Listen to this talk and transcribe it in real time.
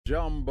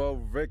Jumbo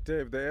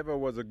Victor, if there ever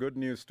was a good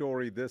news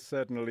story, this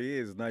certainly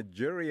is.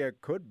 Nigeria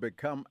could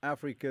become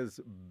Africa's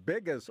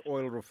biggest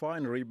oil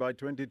refinery by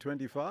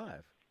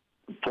 2025.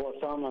 For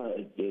Sama,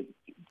 it's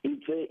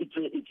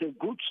a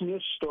good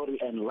news story,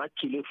 and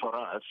luckily for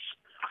us,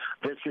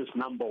 this is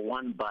number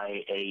one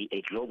by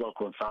a global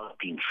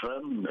consulting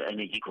firm,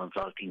 energy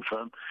consulting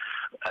firm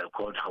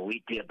called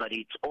Hawitia, but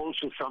it's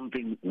also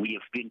something we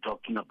have been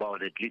talking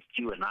about, at least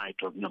you and I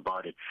talking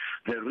about it.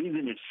 The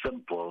reason is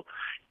simple.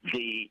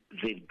 The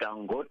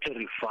Dangote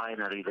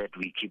refinery that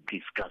we keep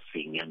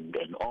discussing and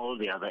all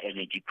the other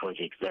energy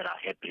projects that are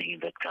happening in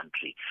that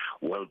country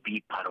will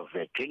be part of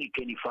that.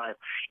 2025,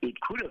 it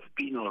could have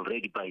been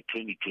already by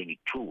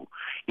 2022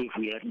 if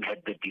we hadn't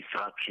had the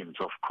disruptions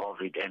of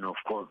COVID and, of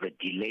course, the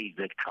delays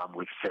that come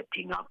with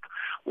setting up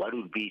what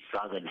would be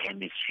Southern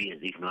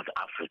Hemisphere's, if not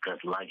Africa's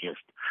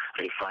largest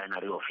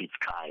refinery of its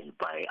kind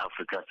by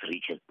Africa's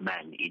richest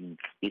man in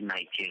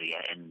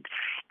Nigeria.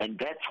 And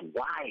that's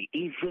why,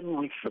 even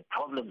with the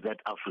problems that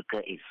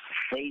Africa is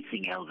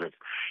facing, Elvis,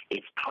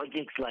 it's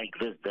projects like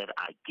this that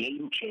are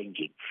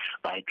game-changing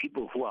by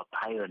people who are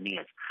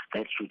pioneers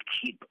that should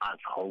keep us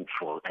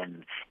hopeful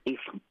and, if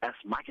as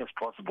much as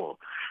possible,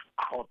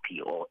 copy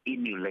or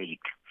emulate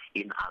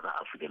in other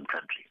African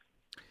countries.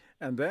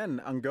 And then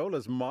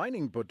Angola's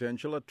mining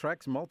potential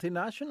attracts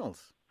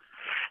multinationals.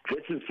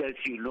 This is, as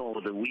you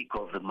know, the week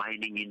of the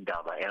mining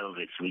Indaba,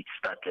 Elvis, which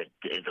started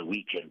the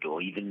weekend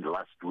or even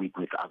last week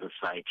with other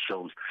side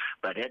shows.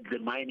 But at the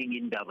mining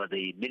Indaba,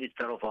 the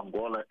Minister of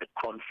Angola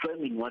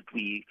confirming what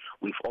we've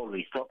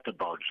always talked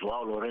about,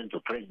 João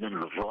Lourenço, President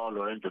João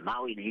Lourenço,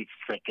 now in his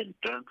second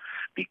term,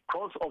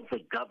 because of the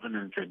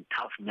governance and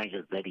tough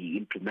measures that he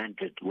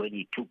implemented when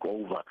he took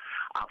over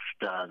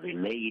after the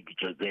late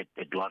José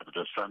Eduardo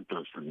dos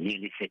Santos,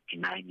 nearly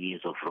 59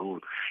 years of rule,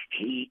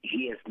 he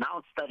has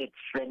now started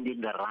sending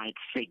the right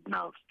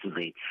signals to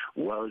the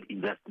world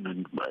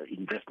investment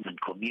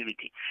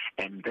community.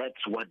 And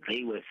that's what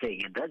they were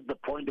saying. And that's the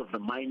point of the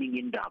mining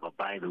Indaba,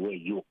 by the way.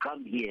 You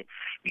come here,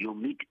 you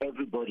meet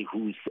everybody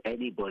who's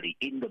anybody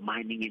in the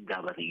mining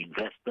Indaba, the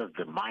investors,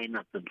 the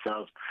miners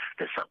themselves,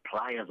 the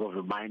suppliers of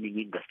the mining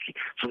industry.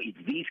 So it's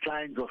these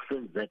kinds of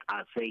things that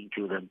are saying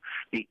to them,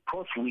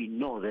 because we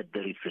know that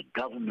there is a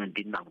government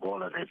in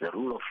Angola, there's a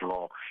rule of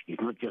law,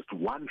 it's not just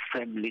one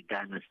family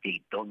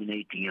dynasty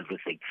dominating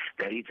everything.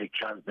 There is a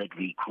chance that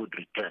we could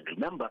return.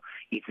 Remember,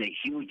 it's a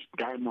huge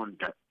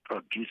diamond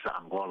producer,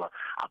 Angola,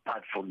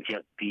 apart from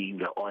just being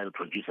the oil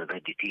producer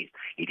that it is.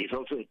 It is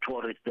also a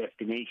tourist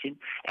destination,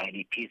 and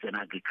it is an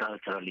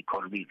agricultural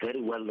economy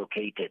very well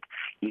located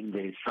in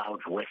the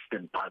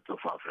southwestern parts of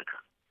Africa.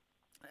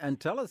 And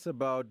tell us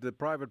about the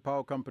private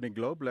power company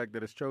Globeleq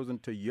that has chosen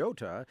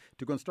Toyota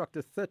to construct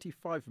a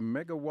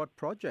 35-megawatt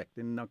project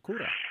in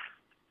Nakuru.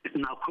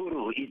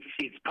 Nakuru,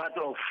 it's part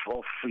of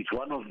it's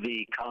one of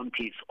the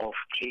counties of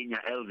Kenya,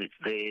 Elvis.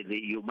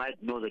 You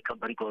might know the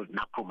company called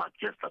Nakumatt,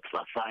 just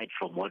aside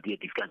from what we're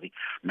discussing.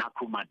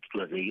 Nakumatt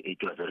it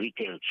was a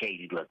retail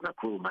chain. It was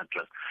Nakuru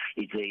Mattress.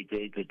 It's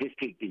a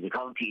district, it's a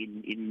county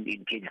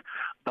in Kenya.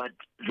 But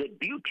the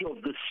beauty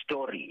of this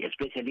story,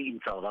 especially in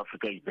South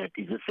Africa, is that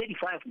it's a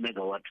 35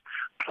 megawatt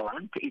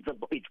plant. It's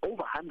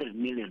over $100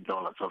 million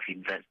of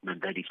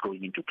investment that is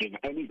going into Kenya,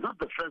 and it's not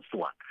the first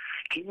one.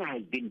 Kenya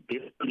has been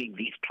building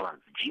these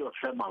plants,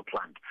 geothermal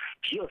plant.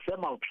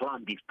 Geothermal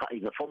plant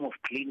is a form of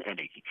clean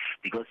energy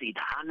because it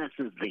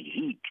harnesses the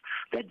heat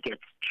that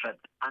gets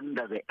trapped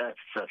under the Earth's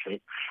surface,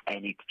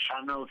 and it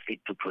channels it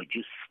to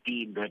produce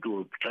steam that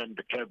will turn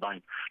the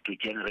turbine to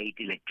generate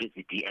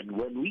electricity. And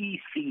when we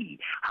see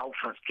how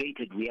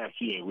frustrated we are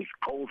here with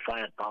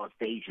coal-fired power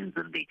stations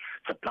and the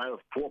supply of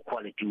poor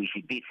quality, we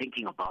should be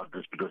thinking about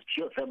this, because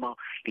geothermal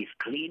is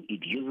clean,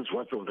 it uses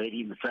what's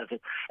already in the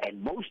surface,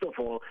 and most of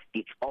all,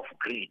 it's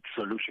off-grid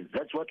solutions.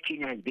 That's what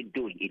Kenya has been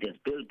doing. It has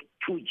built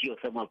 2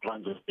 geothermal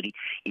plants already.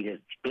 It has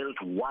built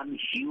 1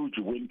 huge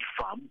wind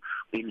farm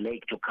in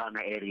Lake Turkana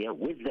area,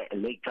 with the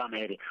Lake Town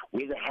area,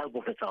 with the help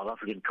of a South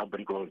African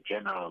company called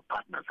General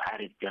Partners,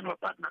 Harris General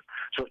Partners.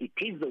 So it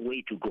is the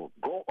way to go.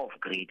 Go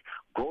off-grid,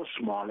 go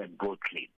small, and go clean.